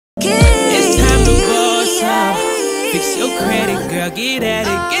up. Fix your credit, girl, get at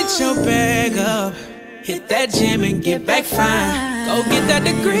it, get your bag up. Hit that gym and get back fine. Go get that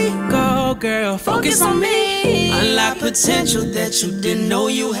degree, go girl, focus on me. Unlock potential that you didn't know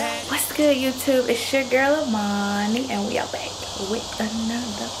you had. What's good, YouTube? It's your girl Amani, and we are back with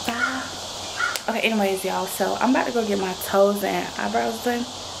another vibe. Okay, anyways, y'all, so I'm about to go get my toes and eyebrows done,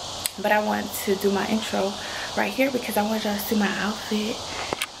 but I want to do my intro right here because I want y'all to see my outfit.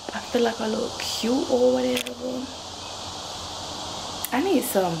 I feel like I look cute or whatever. I need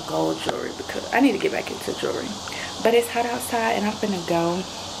some gold jewelry because I need to get back into jewelry. But it's hot outside and I'm finna go.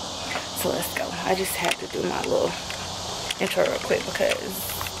 So let's go. I just had to do my little intro real quick because,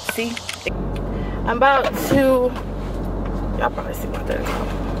 see? I'm about to, y'all probably see my third call.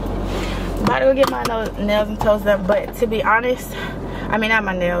 I'm about to go get my nails and toes done. But to be honest, I mean, not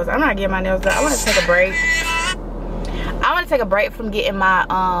my nails. I'm not getting my nails done. I want to take a break. I want to take a break from getting my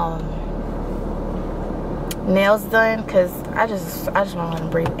nails done because I just want to let them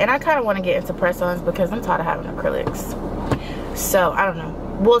breathe. And I kind of want to get into press-ons because I'm tired of having acrylics. So I don't know,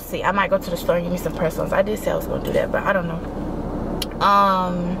 we'll see. I might go to the store and give me some press-ons. I did say I was going to do that, but I don't know.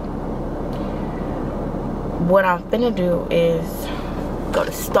 What I'm finna do is go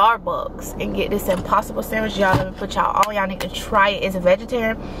to Starbucks and get this Impossible sandwich. Y'all, let me put y'all on. Y'all need to try it. It's a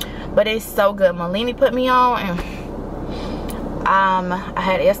vegetarian, but it's so good. Malini put me on, and I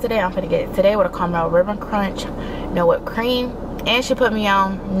had it yesterday. I'm gonna get it today with a caramel ribbon crunch, no whipped cream, and she put me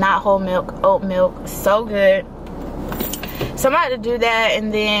on not whole milk, oat milk. So good. So I'm about to do that,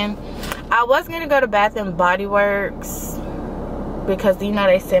 and then I was gonna go to Bath&Body Works because, you know,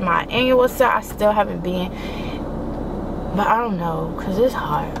 they said my annual sale. I still haven't been, but I don't know because it's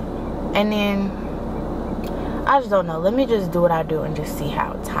hot, and then I just don't know. Let me just do what I do and just see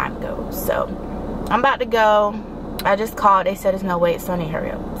how time goes. So I'm about to go. I just called. They said there's no wait, so I need to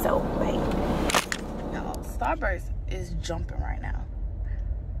hurry up. So, wait. Y'all, Starbucks is jumping right now.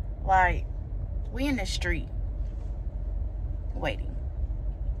 Like, we in the street waiting.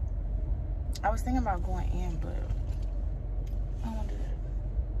 I was thinking about going in, but I don't want to do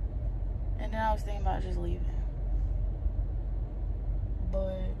that. And then I was thinking about just leaving.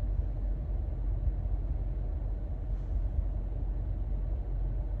 But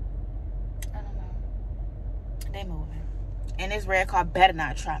they moving, and this red car better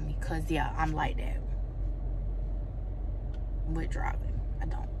not try me, cause yeah, I'm like that with driving. I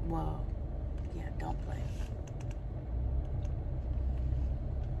don't, well, yeah, don't play.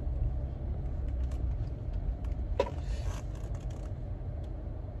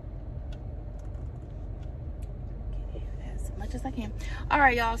 Get as much as I can. All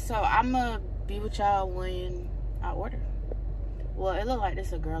right, y'all. So I'm gonna be with y'all when I order. Well, it look like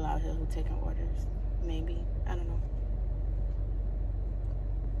there's a girl out here who taking orders. Maybe. I don't know.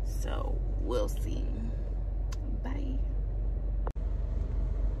 So, we'll see. Bye.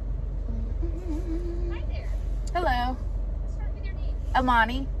 Hi there. Hello. Let's start with your name.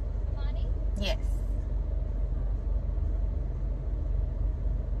 Amani. Amani? Yes.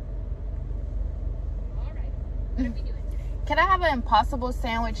 All right. What are we doing today? Can I have an Impossible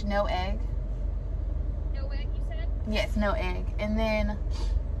sandwich, no egg? No egg, you said? Yes, no egg. And then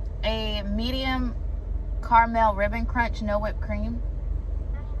a medium caramel ribbon crunch, no whipped cream.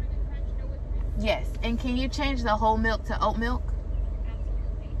 Caramel ribbon crunch, no whipped cream? Yes. And can you change the whole milk to oat milk?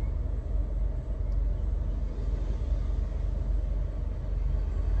 Absolutely.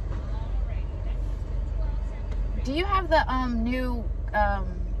 All righty. That comes with 12 sandwiches. Do you have the new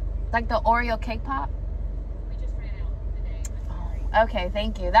like the Oreo cake pop? We just ran out today. I'm sorry. Okay,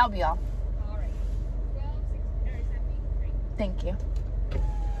 thank you. That'll be all. All right. 12, 6, or is that being free? Thank you.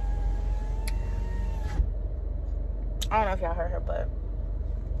 I don't know if y'all heard her, but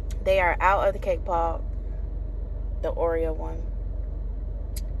they are out of the cake pop, the Oreo one,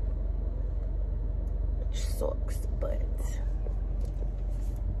 which sucks, but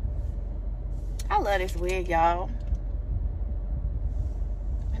I love this wig, y'all.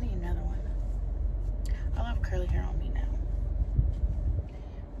 I need another one. I love curly hair on me now.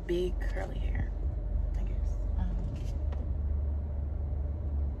 Big curly hair, I guess.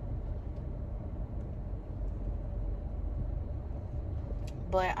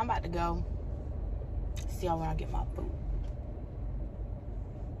 But I'm about to go. See y'all when I get my food.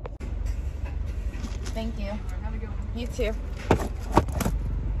 Thank you. Have a good one. You too.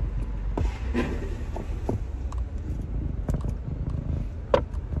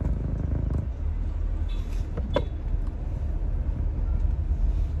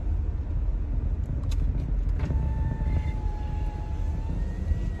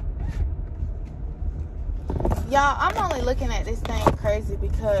 Y'all, I'm only looking at this thing crazy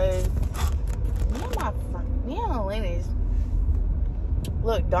because me and my friend, me and Lenny's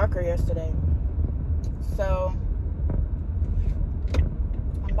looked darker yesterday. So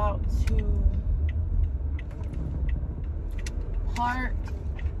I'm about to park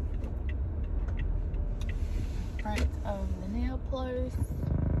in front of the nail place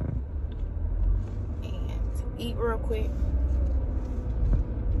and eat real quick.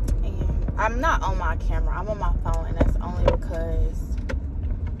 And I'm not on my camera, I'm on my phone, and that's only because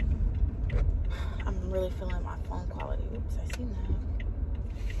I'm really feeling my phone quality. Oops, I seen that.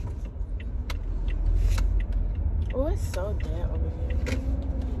 Oh, it's so dead over here.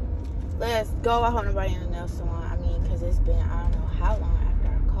 Let's go. I hope nobody in the nail salon. I mean, because it's been, I don't know how long after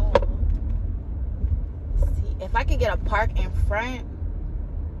I called. Let's see. If I could get a park in front,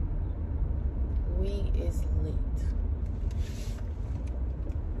 we is lit.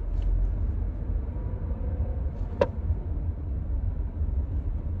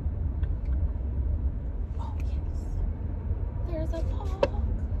 Oh, yes. There's a park.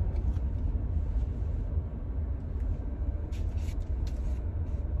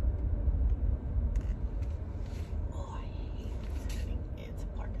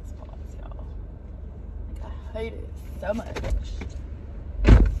 I hate it so much.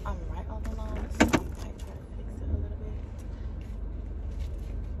 I'm right on the line, so I might try to fix it a little bit.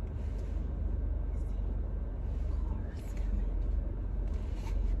 Cars coming.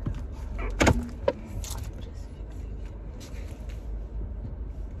 I'm just fixing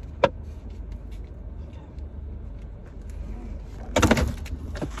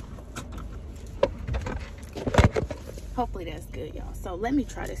it. Hopefully that's good, y'all. So let me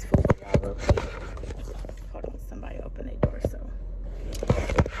try this food for y'all real quick. Hold on, somebody open their door, so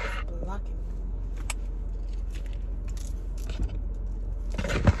blocking.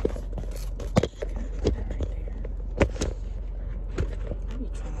 Let me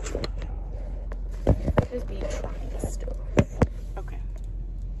try stuff, y'all. Just be trying stuff. Okay.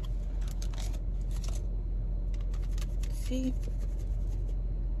 See?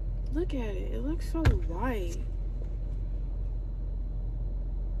 Look at it. It looks so white.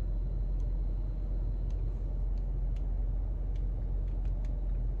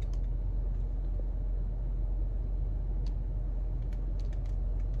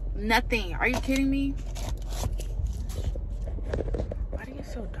 Nothing. Are you kidding me? Why do you get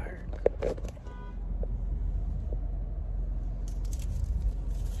so dark?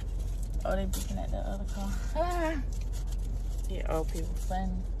 Oh, they beeping at the other car. Ah. Yeah, old people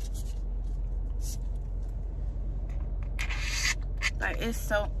fun. Like, it's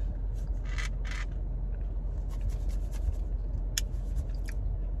so...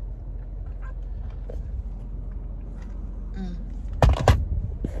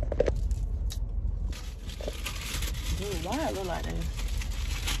 Dude, why it look like this?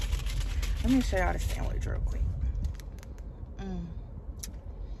 Let me show y'all the sandwich real quick.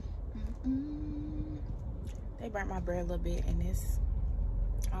 They burnt my bread a little bit and this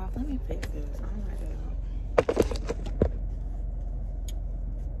off. Let me fix this. I don't like that.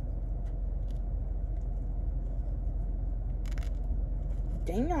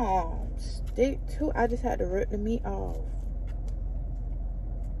 Damn, stick to. I just had to rip the meat off.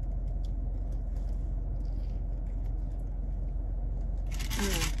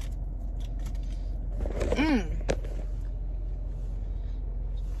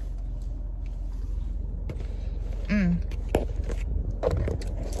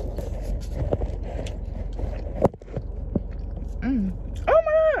 Oh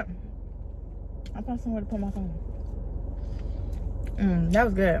my god! I found somewhere to put my phone. That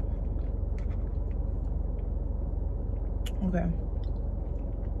was good. Okay.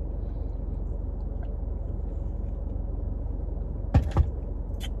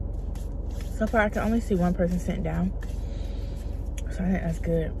 So far, I can only see one person sitting down. So I think that's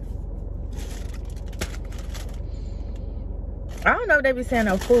good. I don't know if they be saying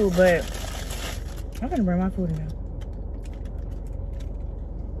no food, but I'm gonna bring my food in there.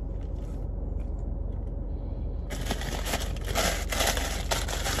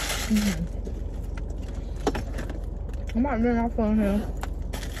 I might bring my phone here.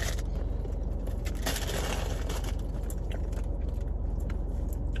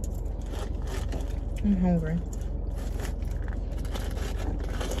 I'm hungry.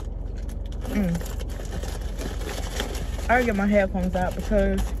 I gotta get my headphones out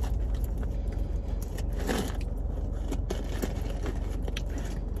because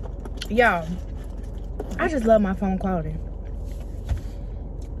y'all, I just love my phone quality.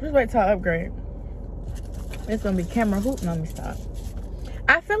 Just wait till I upgrade. It's gonna be camera hoop. No, let me stop.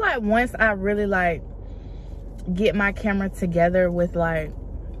 I feel like once I really like get my camera together with like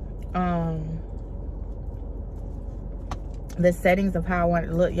the settings of how I want it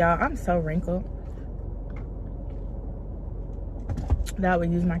to look. Y'all, I'm so wrinkled that I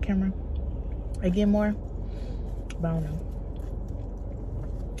would use my camera again more, but I don't know.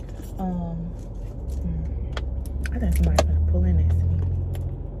 I think somebody's gonna pull in next to me.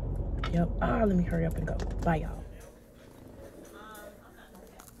 Yep. Oh, let me hurry up and go. Bye, y'all.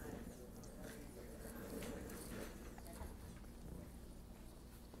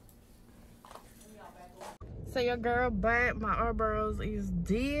 So your girl back. My eyebrows is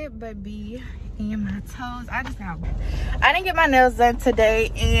dead, baby, and my toes. I didn't get my nails done today,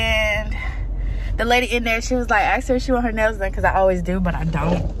 and the lady in there, she was like, asked her if she want her nails done, because I always do, but I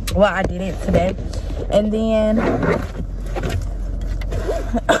don't. Well, I didn't today. And then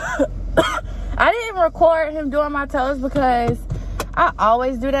I didn't record him doing my toes because I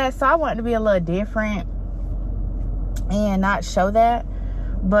always do that, so I wanted to be a little different and not show that.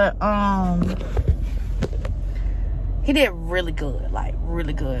 But he did really good, like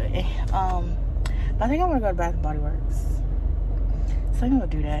really good. But I think I want to go to Bath&Body Works, so I'm gonna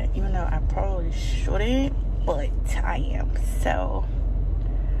do that, even though I probably shouldn't, but I am. So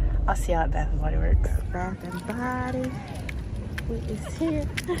I'll see y'all at Bath&Body Works. Bath&Body is here.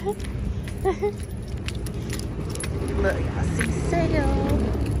 Look, y'all see sale.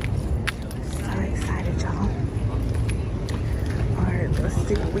 So excited, y'all. Alright, let's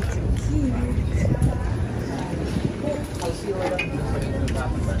see what we can get. I'll see you later.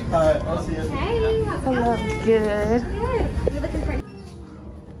 Alright, I'll see you. Hey, how's it Hello, going? good. Good. You're looking for...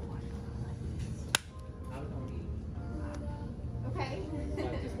 Okay.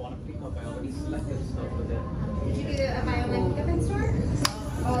 Just want to pick up. I already selected stuff with it. Did you do a buy online pickup in store?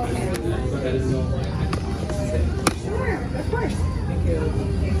 Oh, okay. Sure, of course. Thank you.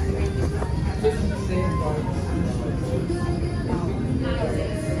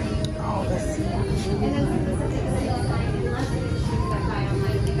 Oh, let's see.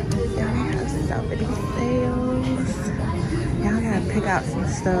 Y'all have so many sales. Y'all gotta pick out some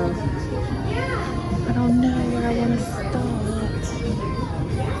stuff. I don't know where I want to start.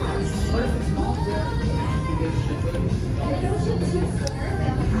 I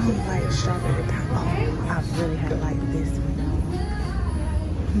don't like strawberry pie. Oh, I really had like this one.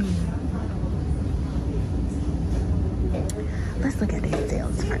 Let's look at these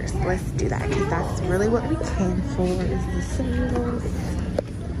sales first. Let's do that, because that's really what we came for, is the sales.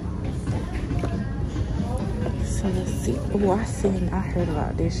 So let's see. Oh, I heard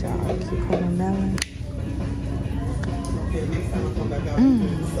about this, y'all. Cucumber melon.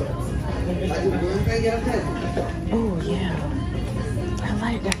 Oh, yeah. I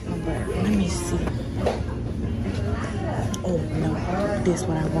like that one, but let me see. Oh, no. This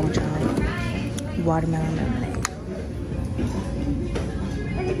what I want, y'all. Watermelon lemonade.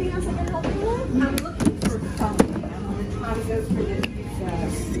 Anything else I can help you with? I'm looking for coffee. Tommy goes for this.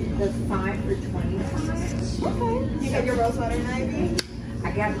 The 5 for 20. Okay. You got your rosewater and ivy?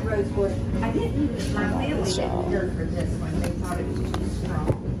 I got the rosewood. I didn't. My family didn't care for this one. They thought it was too strong.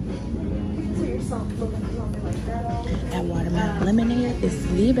 So you're looking for something like that? That watermelon lemonade is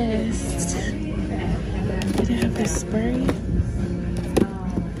the best. Do they have this spray?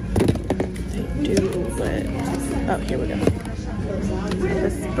 They do, but oh, here we go. The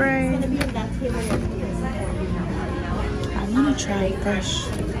spray. I want to try fresh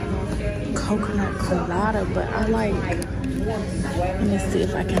coconut colada, but I like. Let me see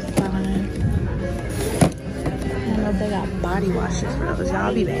if I can find. I don't know if they got body washes for those.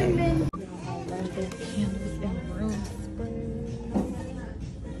 Y'all be back.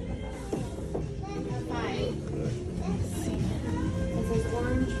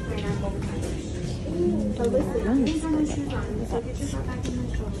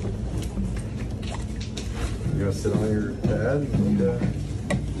 You gonna sit on your pad and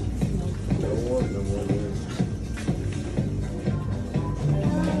no more.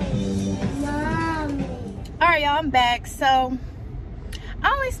 All right, y'all, I'm back. So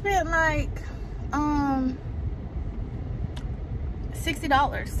I only spent like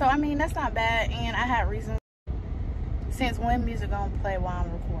 $60. So I mean, that's not bad, and I had reasons. Since when music gonna play while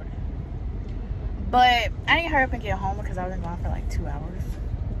I'm recording? But I didn't hurry up and get home because I was gone for like 2 hours.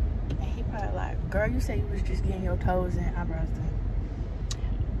 And he probably like, girl, you said you was just getting your toes and eyebrows done.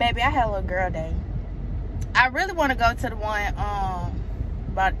 Baby, I had a little girl day. I really want to go to the one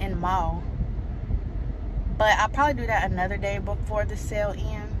about in the mall. But I'll probably do that another day before the sale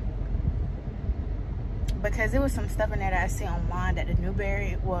ends. Because there was some stuff in there that I see online that the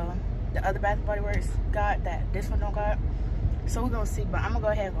Newberry, well, the other Bath & Body Works got that this one don't got. So we're going to see. But I'm going to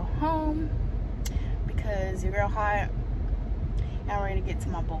go ahead and go home. Because your girl hot. And I'm ready to get to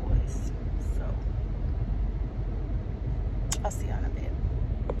my boys. So I'll see y'all in a bit.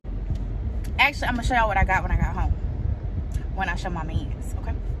 Actually, I'm gonna show y'all what I got when I got home, when I show my mans.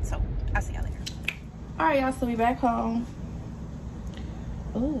 Okay, so I'll see y'all later. All right, y'all, so we back home.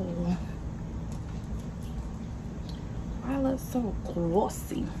 Ooh, I look so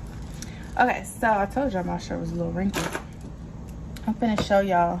glossy. Okay, so I told y'all my shirt was a little wrinkled. I'm finna show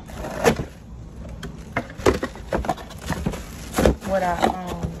y'all what I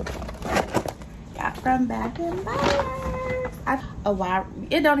got from Bath&Body. Oh wow,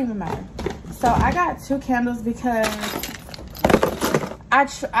 it don't even matter. So I got 2 candles because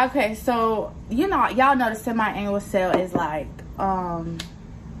okay, so you know, y'all know the semi-annual sale is like about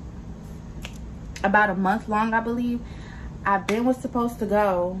a month long, I believe. Was supposed to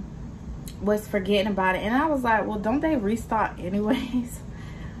go, was forgetting about it, and I was like, well, don't they restock anyways?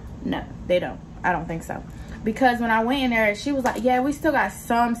 No, they don't. I don't think so, because when I went in there, she was like, yeah, we still got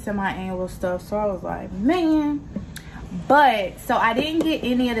some semi-annual stuff. So I was like, man. But so I didn't get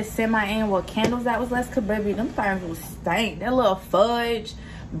any of the semi-annual candles that was left, cause baby, them things was stank. That little fudge,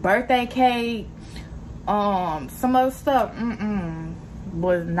 birthday cake, some other stuff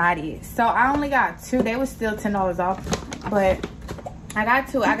was not it. So I only got 2. They was still $10 off, but I got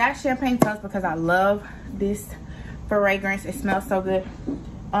 2. I got champagne toast because I love this fragrance. It smells so good.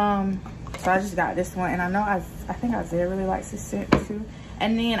 So I just got this one, and I know I think Isaiah really likes this scent too.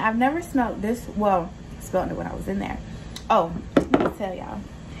 And then I've never smelled this. Well, I smelled it when I was in there. Oh, let me tell y'all.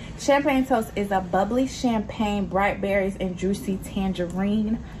 Champagne toast is a bubbly champagne, bright berries, and juicy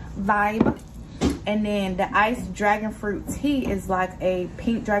tangerine vibe. And then the iced dragon fruit tea is like a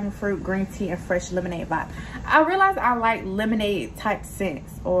pink dragon fruit, green tea, and fresh lemonade vibe. I realized I like lemonade type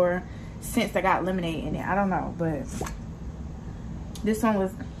scents, or scents that got lemonade in it. I don't know, but this one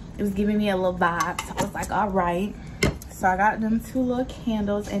was giving me a little vibe. So I was like, all right. So I got them 2 little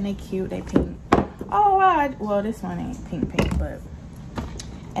candles, and they cute. They pink. Oh, well, this one ain't pink, but.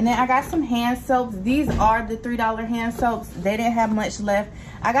 And then I got some hand soaps. These are the $3 hand soaps. They didn't have much left.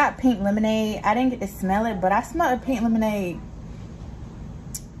 I got pink lemonade. I didn't get to smell it, but I smelled a pink lemonade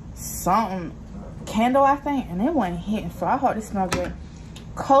something candle, I think, and it wasn't hitting, so I hope it smells good.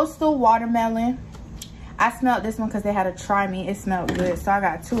 Coastal watermelon. I smelled this one because they had a try me. It smelled good, so I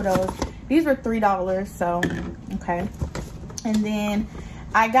got 2 of those. These were $3, so okay. And then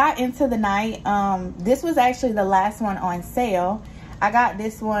I got Into the Night. This was actually the last one on sale. I got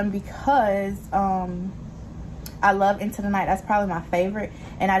this one because I love Into the Night. That's probably my favorite.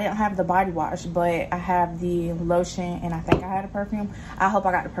 And I didn't have the body wash, but I have the lotion, and I think I had a perfume. I hope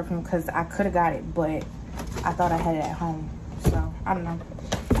I got the perfume because I could have got it, but I thought I had it at home. So I don't know.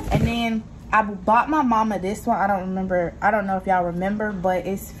 And then I bought my mama this one. I don't know if y'all remember, but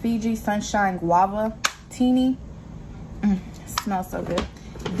it's Fiji Sunshine Guava Teeny. Smells so good.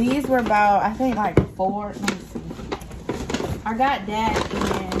 These were about, I think, like 4. Let me see. I got that,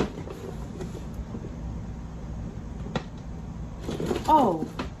 and oh,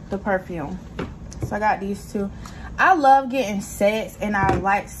 the perfume. So I got these 2. I love getting sets, and I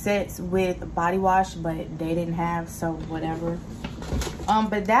like sets with body wash, but they didn't have, so whatever.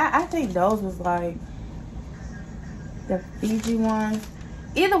 But that, I think those was like the Fiji ones.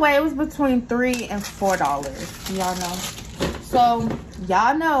 Either way, it was between $3 and $4. Y'all know. So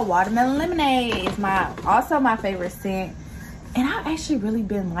y'all know watermelon lemonade is also my favorite scent. And I've actually really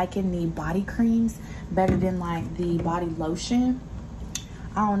been liking the body creams better than like the body lotion.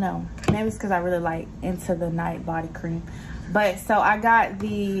 I don't know. Maybe it's because I really like Into the Night body cream. But so I got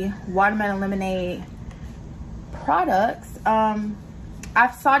the watermelon lemonade products. I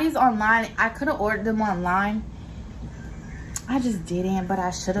saw these online. I could have ordered them online. I just didn't, but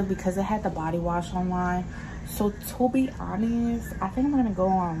I should have because it had the body wash online. So to be honest, I think I'm gonna go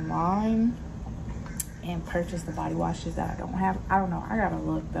online and purchase the body washes that I don't have. I don't know. I gotta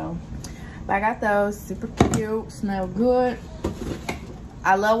look though. But I got those. Super cute. Smell good.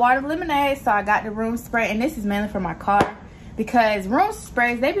 I love water lemonade, so I got the room spray, and this is mainly for my car because room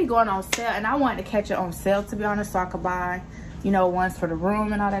sprays, they be going on sale, and I wanted to catch it on sale, to be honest, so I could buy, you know, ones for the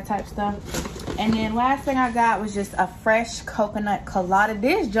room and all that type stuff. And then last thing I got was just a fresh coconut colada.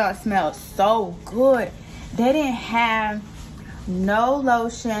 This junk smelled so good. They didn't have no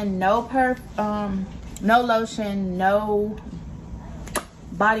lotion, no lotion, no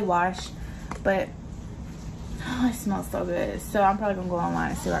body wash, but oh, it smells so good. So I'm probably gonna go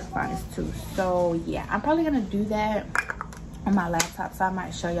online and see if I can find this too. So yeah, I'm probably gonna do that on my laptop, so I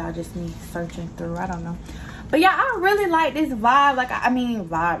might show y'all just me searching through. I don't know, but yeah, I really like this vibe. Like, I mean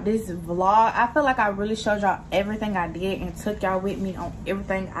this vlog. I feel like I really showed y'all everything I did and took y'all with me on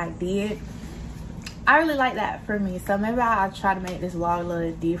everything I did. I really like that for me, so maybe I'll try to make this vlog a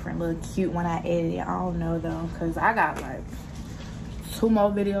little different, a little cute when I edit it. I don't know though, because I got like 2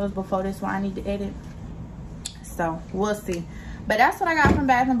 more videos before this one I need to edit. So we'll see. But that's what I got from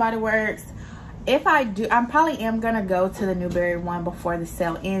Bath and Body Works. If I do, I probably am gonna go to the Newberry one before the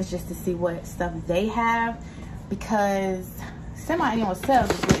sale ends, just to see what stuff they have, because semi-annual sale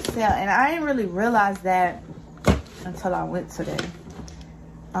is a good sale, and I didn't really realize that until I went today.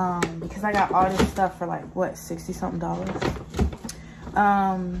 Because I got all this stuff for like what, $60 something.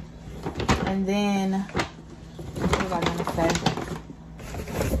 And then what was I gonna say?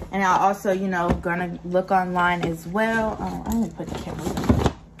 And I also, you know, gonna look online as well. Oh, I didn't put the camera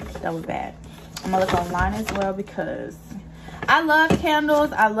on. That was bad. I'm gonna look online as well because I love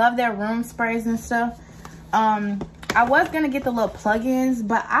candles. I love their room sprays and stuff. I was gonna get the little plug-ins,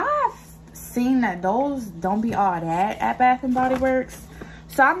 but I've seen that those don't be all that at Bath and Body Works.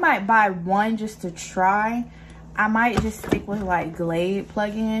 So I might buy one just to try. I might just stick with like Glade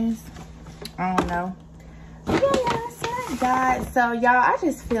plug-ins. I don't know. But yeah, that's what I got. So y'all, I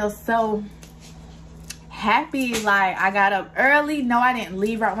just feel so happy. Like, I got up early. No, I didn't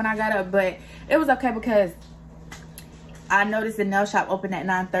leave right when I got up, but it was okay because I noticed the nail shop opened at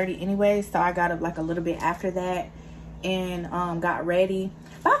 9:30 anyway, so I got up like a little bit after that and got ready.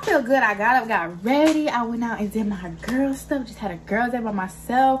 But I feel good. I got up, got ready. I went out and did my girl stuff. Just had a girl day by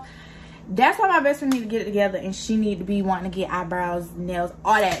myself. That's why my best friend need to get it together, and she need to be wanting to get eyebrows, nails,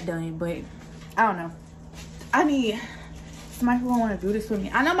 all that done. But I don't know. I need somebody who want to do this with me.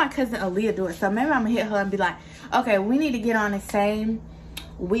 I know my cousin Aaliyah do it, so maybe I'm gonna hit her and be like, okay, we need to get on the same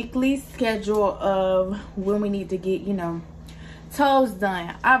weekly schedule of when we need to get, you know, toes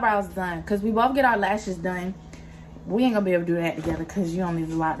done, eyebrows done, because we both get our lashes done. We ain't gonna be able to do that together because you only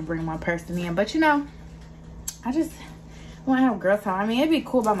allowed to bring one person in. But you know, I just want to have girl time. I mean, it'd be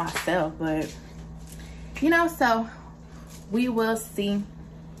cool by myself, but you know, so we will see.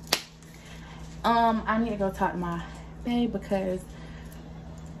 I need to go talk to my babe because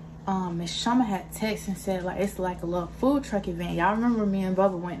Miss Shama had texted and said like it's like a little food truck event. Y'all remember me and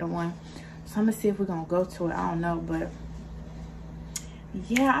Bubba went to one, so I'm gonna see if we're gonna go to it. I don't know, but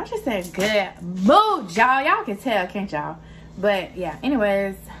yeah, I just said good mood, y'all. Y'all can tell, can't y'all? But yeah,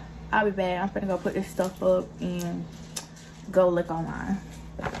 anyways, I'll be back. I'm gonna go put this stuff up and go look online.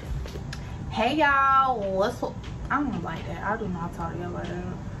 Hey y'all, what's up? I don't like that. I do not talk to y'all like that.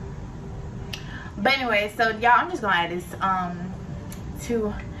 But anyway, so y'all, I'm just gonna add this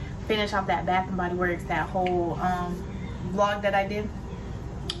to finish off that Bath and Body Works, that whole vlog that I did.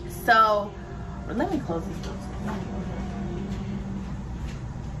 So let me close this door.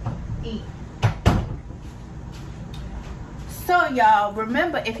 Eat. So y'all,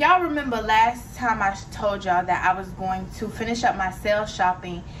 remember, if y'all remember last time I told y'all that I was going to finish up my sales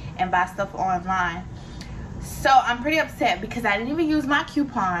shopping and buy stuff online. So I'm pretty upset because I didn't even use my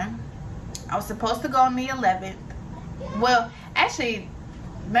coupon. I was supposed to go on the 11th. Well, actually,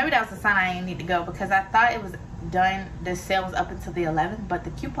 maybe that was a sign I didn't need to go because I thought it was done, the sale was up until the 11th, but the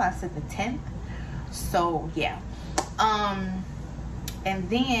coupon said the 10th. So yeah. And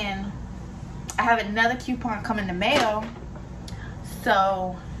then I have another coupon coming in the mail,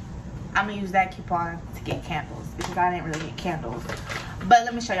 so I'm gonna use that coupon to get candles because I didn't really get candles. But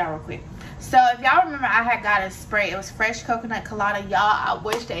let me show y'all real quick. So if y'all remember, I had got a spray. It was fresh coconut colada. Y'all, I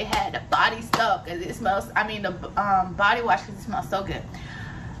wish they had the body stuff because it smells, I mean the body wash because it smells so good.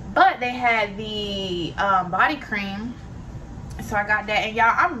 But they had the body cream, so I got that. And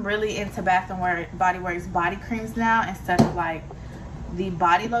y'all, I'm really into Bath and Body Works body creams now instead of like the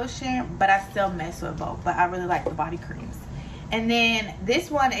body lotion, but I still mess with both, but I really like the body creams. And then this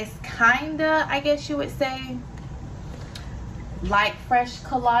one is kinda, I guess you would say, like fresh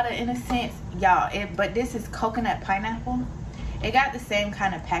colada in a sense, y'all. But this is coconut pineapple. It got the same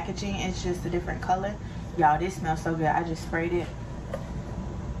kind of packaging, it's just a different color. Y'all, this smells so good. I just sprayed it.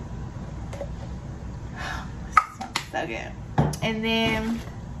 It smells so good. And then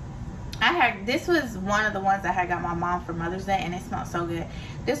this was one of the ones I had got my mom for Mother's Day, and it smelled so good.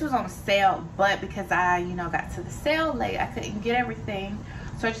 This was on sale, but because I, you know, got to the sale late, I couldn't get everything.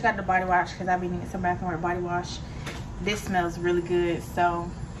 So I just got the body wash because I've been needing some Bath and Body body wash. This smells really good, so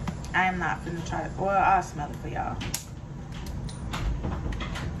I am not gonna try it. Well, I'll smell it for y'all.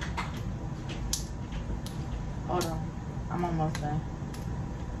 Hold on, I'm almost done.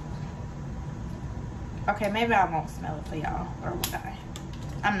 Okay, maybe I won't smell it for y'all, or would I?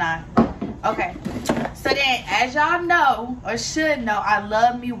 I'm not. Okay, so then as y'all know or should know, I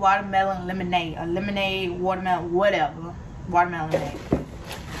love me watermelon lemonade, or lemonade, watermelon, whatever, watermelon lemonade.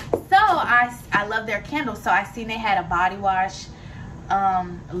 So I love their candles, so I seen they had a body wash,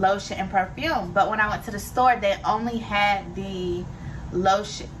 lotion, and perfume. But when I went to the store, they only had the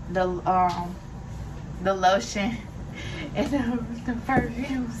lotion, the lotion and the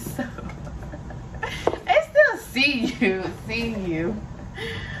perfume. So I still see you.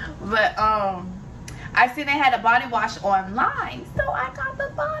 But I seen they had a body wash online, so I got the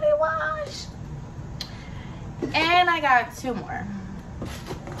body wash, and I got 2 more.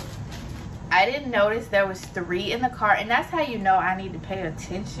 I didn't notice there was 3 in the cart, and that's how you know I need to pay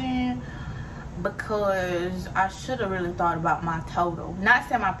attention, because I should have really thought about my total. Not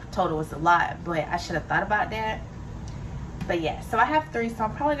saying my total was a lot, but I should have thought about that. But yeah, so I have 3, so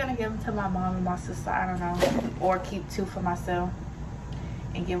I'm probably gonna give them to my mom and my sister. I don't know, or keep 2 for myself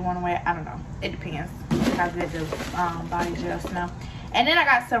and give 1 away. I don't know, it depends how good the body gel smell. And then I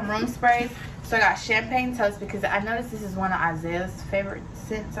got some room sprays. So I got champagne toast, because I noticed this is one of Isaiah's favorite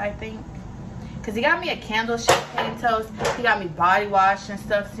scents, I think. Because he got me a candle, champagne toast. He got me body wash and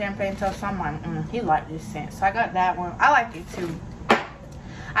stuff, champagne toast. So I'm like, he liked this scent. So I got that one. I like it too.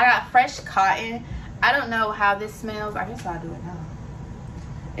 I got fresh cotton. I don't know how this smells. I guess I'll do it now.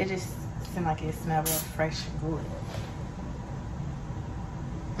 It just seemed like it smelled real fresh and good.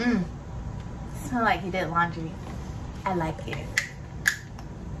 Smell like he did laundry. I like it.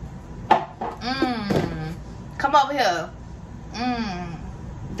 Come over here.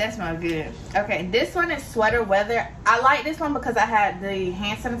 That smells good. Okay, this one is Sweater Weather. I like this one because I had the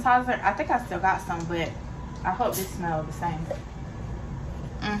hand sanitizer. I think I still got some, but I hope this smells the same.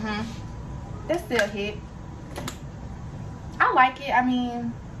 That still hit. I like it. I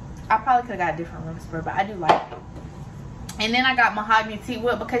mean, I probably could have got a different room spray, but I do like it. And then I got Mahogany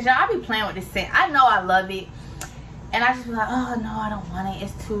Teakwood, because y'all be playing with this scent. I know I love it, and I just be like, oh no, I don't want it,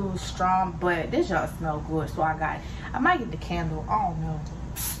 it's too strong. But this y'all smell good, so I got it. I might get the candle. I don't know.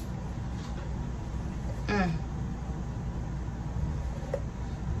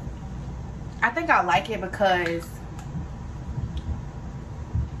 I think I like it because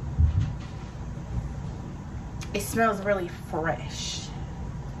it smells really fresh.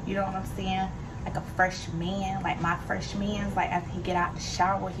 You know what I'm saying? Like a fresh man, like my fresh man's, like after he get out the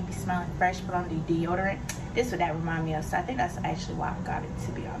shower, he be smelling fresh, put on the deodorant. This is what that remind me of. So I think that's actually why I got it,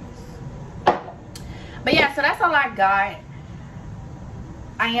 to be honest. But yeah, so that's all I got.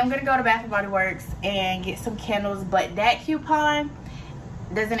 I am gonna go to Bath&Body Works and get some candles, but that coupon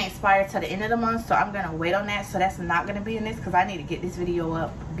doesn't expire till the end of the month, so I'm gonna wait on that. So that's not gonna be in this, because I need to get this video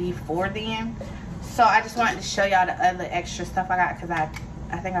up before then. So I just wanted to show y'all the other extra stuff I got, because I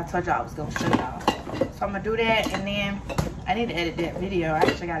think I told y'all I was gonna show y'all. So I'm gonna do that, and then I need to edit that video. I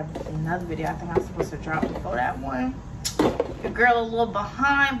actually got another video I think I'm supposed to drop before that one. Your girl a little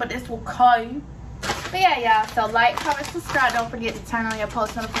behind, but this will call you. But yeah, y'all, so like, comment, subscribe. Don't forget to turn on your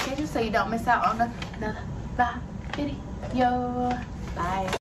post notifications so you don't miss out on another video. Bye.